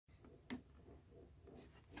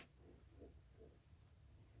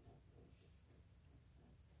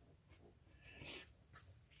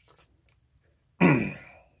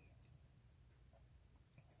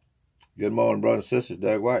Good morning, brothers and sisters.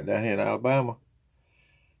 Doug White down here in Alabama.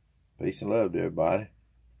 Peace and love to everybody.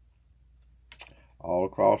 All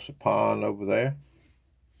across the pond over there.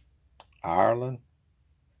 Ireland,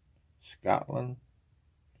 Scotland,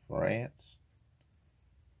 France,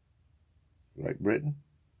 Great Britain.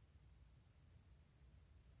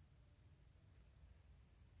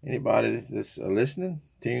 Anybody that's listening,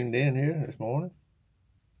 tuned in here this morning?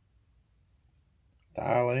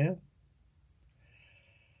 Thailand,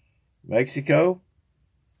 Mexico.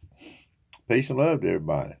 Peace and love to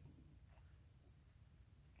everybody.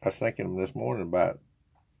 I was thinking this morning about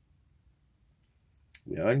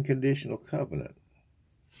the unconditional covenant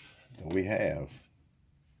that we have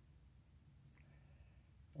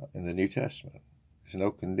in the New Testament. There's no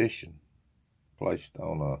condition placed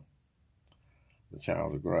on the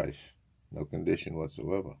child of grace. No condition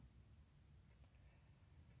whatsoever.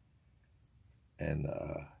 And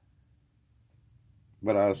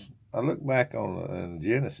but I look back in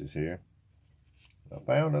Genesis here. I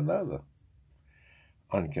found another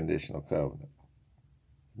unconditional covenant.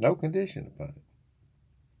 No condition upon it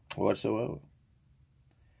whatsoever.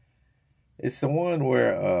 It's the one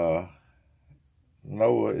where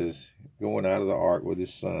Noah is going out of the ark with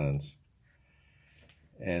his sons.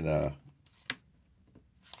 And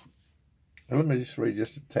let me just read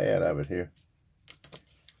just a tad of it here.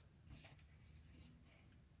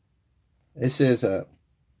 It says,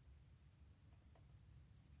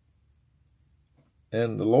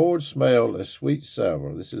 and the Lord smelled a sweet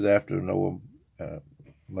savour. This is after Noah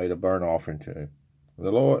made a burnt offering to him.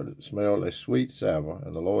 The Lord smelled a sweet savour,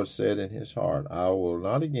 and the Lord said in his heart, I will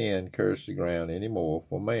not again curse the ground any more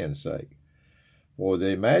for man's sake. For the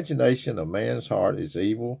imagination of man's heart is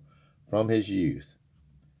evil from his youth.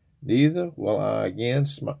 Neither will I again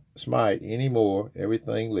smite any more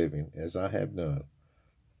everything living, as I have done.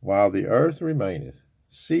 While the earth remaineth,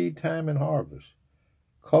 seed time and harvest,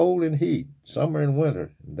 cold and heat, summer and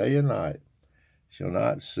winter, and day and night, shall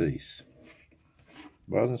not cease.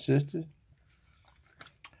 Brothers and sisters,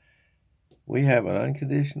 we have an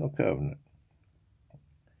unconditional covenant.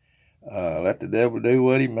 Let the devil do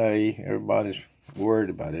what he may. Everybody's worried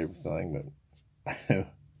about everything, but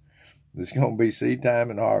there's going to be seed time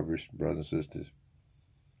and harvest, brothers and sisters,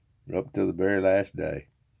 up to the very last day.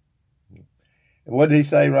 And what did he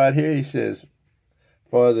say right here? He says,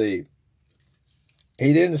 he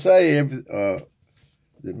didn't say that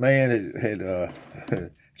man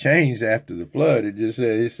had changed after the flood.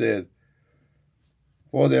 He said,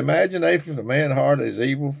 for the imagination of man's heart is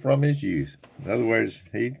evil from his youth. In other words,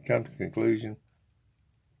 he'd come to the conclusion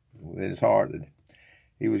in his heart that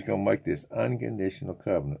he was going to make this unconditional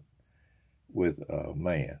covenant with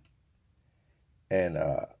man. And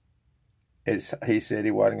he said he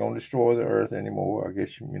wasn't going to destroy the earth anymore, I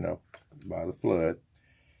guess, by the flood.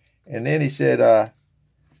 And then he said,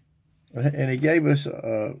 and he gave us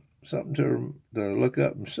something to look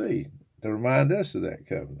up and see, to remind us of that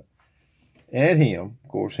covenant. And him, of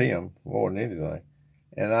course, him, more than anything.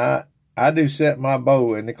 And I do set my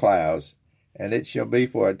bow in the clouds, and it shall be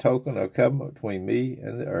for a token of covenant between me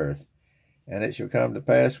and the earth. And it shall come to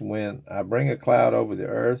pass when I bring a cloud over the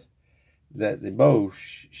earth, that the bow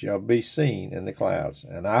shall be seen in the clouds.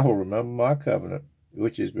 And I will remember my covenant,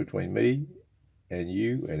 which is between me and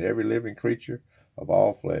you and every living creature of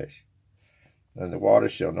all flesh. And the water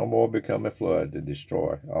shall no more become a flood to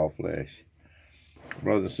destroy all flesh.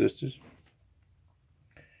 Brothers and sisters,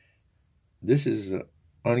 this is an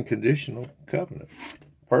unconditional covenant.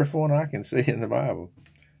 First one I can see in the Bible.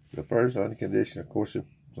 The first unconditional. Of course,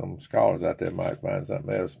 some scholars out there might find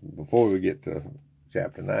something else before we get to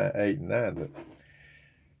chapter 8 and 9. But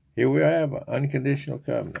here we have an unconditional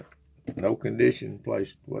covenant. No condition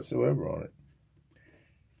placed whatsoever on it.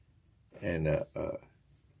 And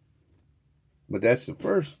but that's the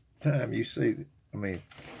first time you see,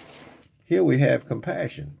 here we have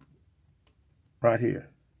compassion. Right here.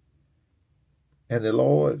 And the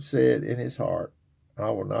Lord said in his heart, I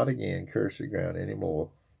will not again curse the ground any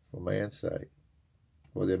more for man's sake.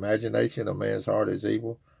 For the imagination of man's heart is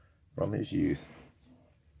evil from his youth.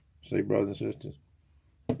 See, brothers and sisters,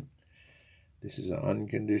 this is an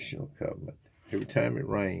unconditional covenant. Every time it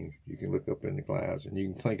rains, you can look up in the clouds and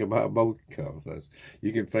you can think about both covenants.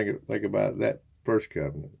 You can think about that first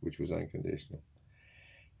covenant, which was unconditional.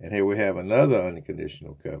 And here we have another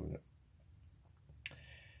unconditional covenant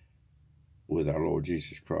with our Lord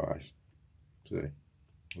Jesus Christ. See,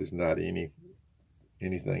 there's not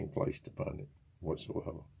anything placed upon it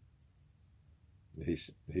whatsoever. He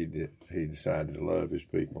decided to love his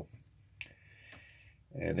people.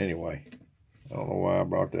 And anyway, I don't know why I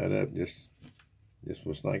brought that up. Just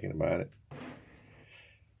was thinking about it.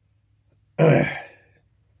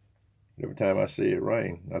 every time I see it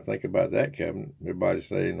rain, I think about that covenant. Everybody's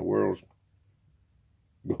saying the world's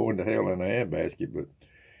going to hell in a handbasket, but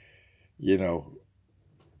you know,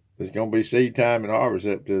 there's going to be seed time and harvest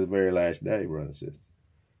up to the very last day, brothers and sisters.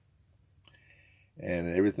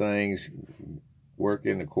 And everything's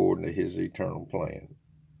working according to his eternal plan.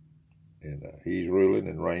 And he's ruling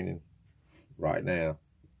and reigning right now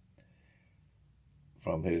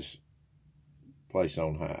from his place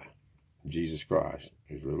on high. Jesus Christ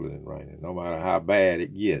is ruling and reigning, no matter how bad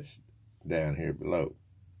it gets down here below.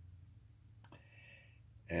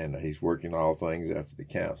 And he's working all things after the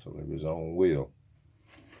counsel of his own will.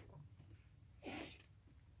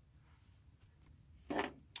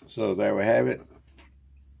 So there we have it.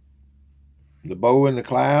 The bow in the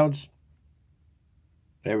clouds.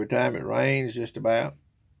 Every time it rains, just about,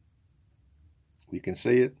 you can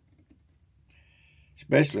see it.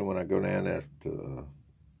 Especially when I go down there to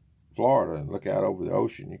Florida and look out over the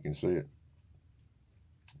ocean, you can see it.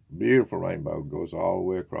 Beautiful rainbow goes all the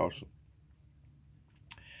way across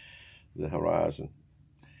the horizon.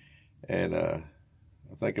 And I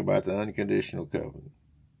think about the unconditional covenant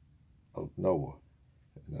of Noah,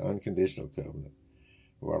 the unconditional covenant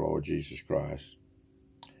of our Lord Jesus Christ,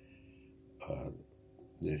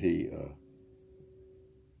 that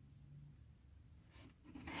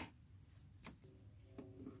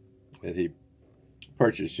he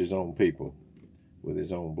purchased his own people with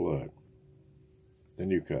his own blood, the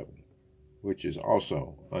new covenant, which is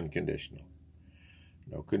also unconditional.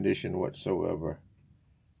 No condition whatsoever.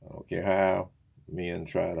 I don't care how men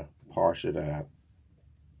try to parse it out.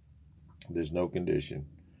 There's no condition.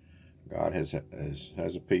 God has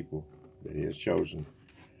a people that he has chosen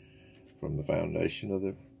from the foundation of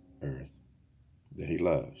the earth that he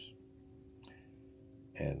loves.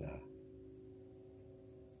 And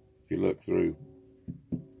if you look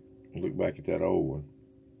back at that old one,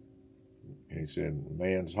 and he said,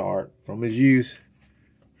 man's heart from his youth,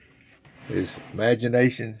 his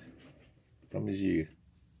imagination from his youth,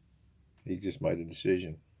 he just made a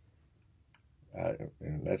decision.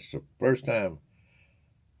 And that's the first time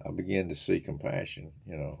I began to see compassion,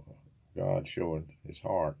 God showing his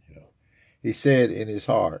heart, He said in his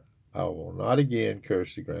heart, I will not again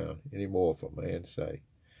curse the ground any more for man's sake.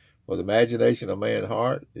 For the imagination of man's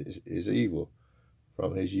heart is evil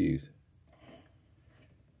from his youth.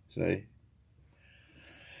 See?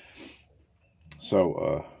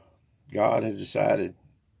 So God has decided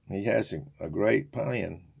he has a great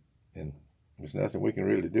plan, and there's nothing we can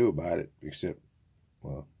really do about it except,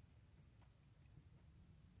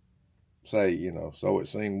 say, so it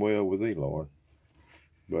seemed well with thee, Lord.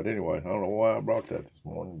 But anyway, I don't know why I brought that this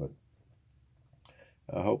morning, but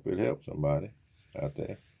I hope it helps somebody out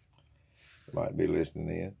there that might be listening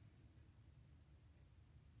in.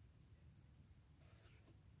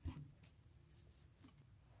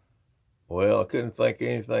 Well, I couldn't think of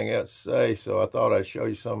anything else to say, so I thought I'd show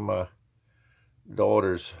you some of my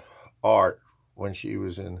daughter's art when she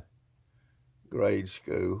was in grade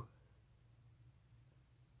school.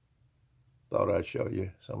 Thought I'd show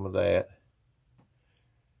you some of that.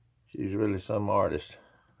 She's really some artist.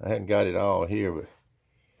 I hadn't got it all here, but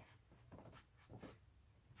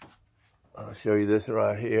I'll show you this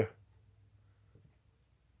right here.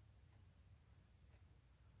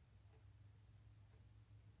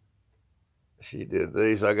 She did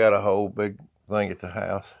these. I got a whole big thing at the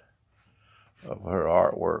house of her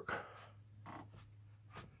artwork.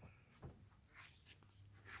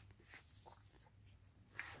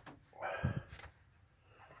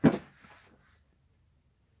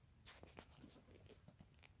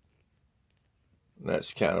 And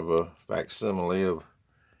that's kind of a facsimile of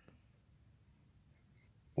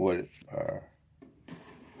what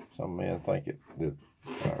some men think that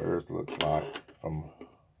our earth looks like from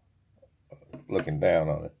looking down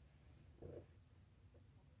on it.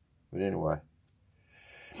 But anyway,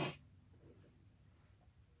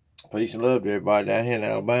 peace and love to everybody down here in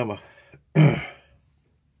Alabama.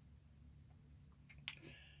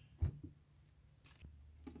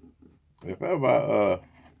 If ever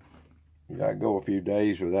I go a few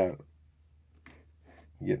days without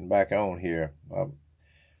getting back on here,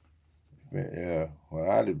 what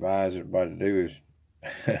I'd advise everybody to do is,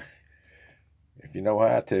 if you know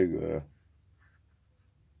how to,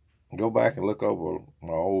 go back and look over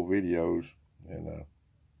my old videos, and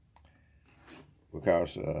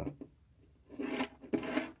because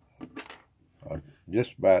I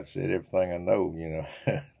just about said everything I know,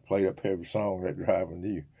 played up every song that driving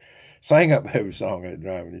you, sang up every song that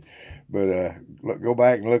driving you, but go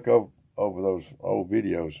back and look over those old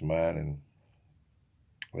videos of mine,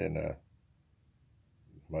 and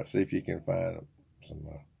See if you can find some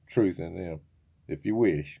truth in them, if you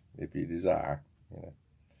wish, if you desire,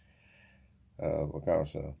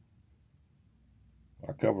 because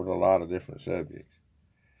I covered a lot of different subjects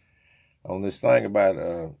on this thing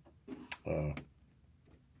about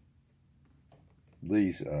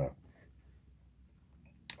these.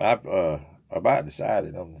 I've about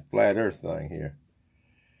decided on the flat Earth thing here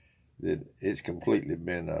that it's completely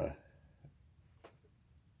been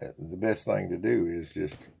the best thing to do is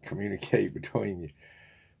just communicate between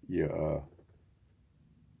your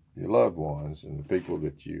loved ones and the people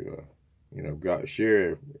that you God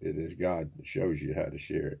share it as God shows you how to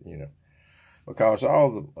share it, because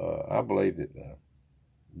all the I believe that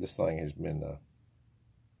this thing has been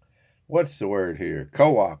what's the word here,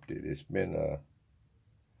 co-opted. It's been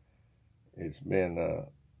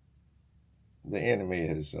the enemy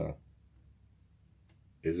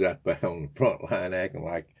is out there on the front line acting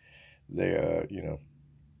like they're you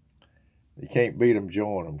can't beat them,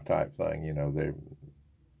 join them type thing.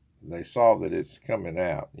 They saw that it's coming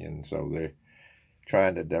out, and so they're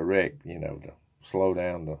trying to direct, to slow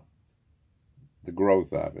down the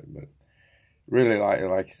growth of it. But really,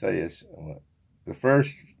 like you say, it's the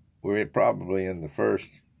first. We're probably in the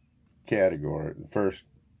first category, the first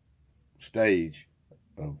stage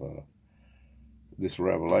of this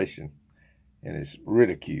revelation, and it's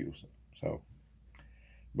ridicule. So,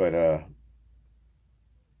 but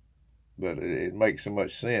it makes so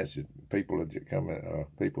much sense that people are coming.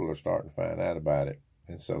 People are starting to find out about it,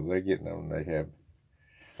 and so they're getting on. They have.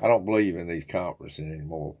 I don't believe in these conferences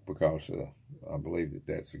anymore because I believe that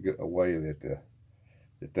that's a way that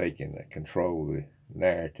they can control the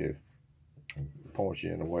narrative and point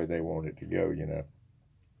you in the way they want it to go.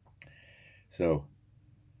 So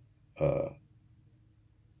the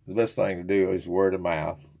best thing to do is word of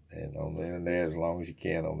mouth, and on the internet as long as you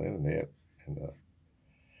can on the internet, and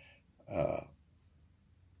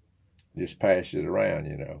just pass it around,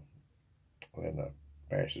 and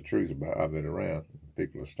pass the truth of it around.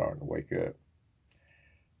 People are starting to wake up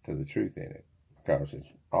to the truth in it because it's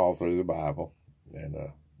all through the Bible, and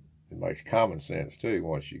it makes common sense too.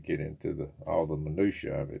 Once you get into all the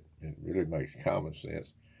minutia of it, it really makes common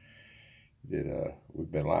sense that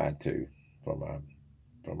we've been lied to from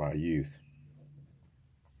our youth,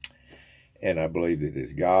 and I believe that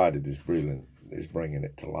it's God that is bringing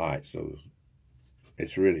it to light. So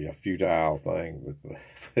it's really a futile thing,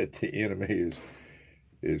 but the enemy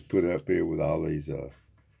is put up here with all these.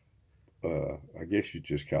 I guess you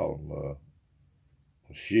just call them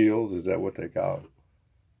shields. Is that what they call them?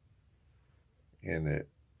 And that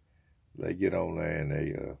they get on there and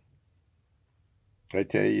they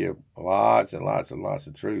tell you lots and lots and lots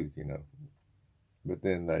of truth, but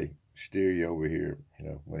then they steer you over here,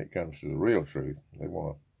 when it comes to the real truth. They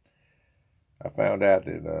want to. I found out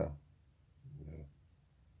that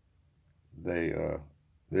they're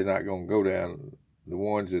not going to go down. The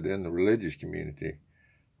ones that in the religious community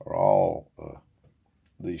are all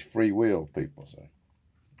these free will people,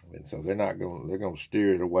 and so they're going to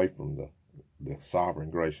steer it away from the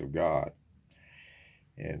sovereign grace of God,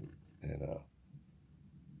 and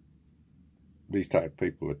these type of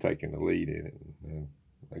people are taking the lead in it, and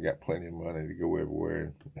they got plenty of money to go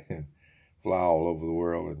everywhere and fly all over the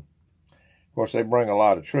world. And of course, they bring a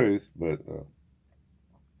lot of truth, but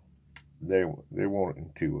they're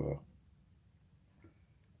wanting to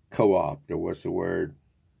co-opt, or what's the word,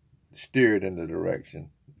 steer it in the direction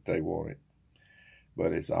they want it.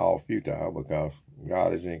 But it's all futile because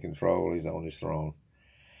God is in control. He's on his throne,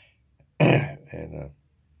 and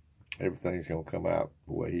everything's going to come out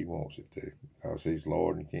the way he wants it to, because he's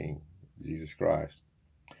Lord and King. Jesus Christ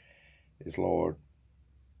is Lord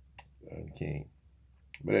and King.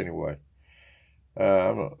 But anyway,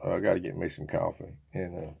 I got to get me some coffee,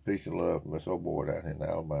 and peace and love from this old boy down here in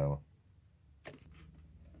Alabama.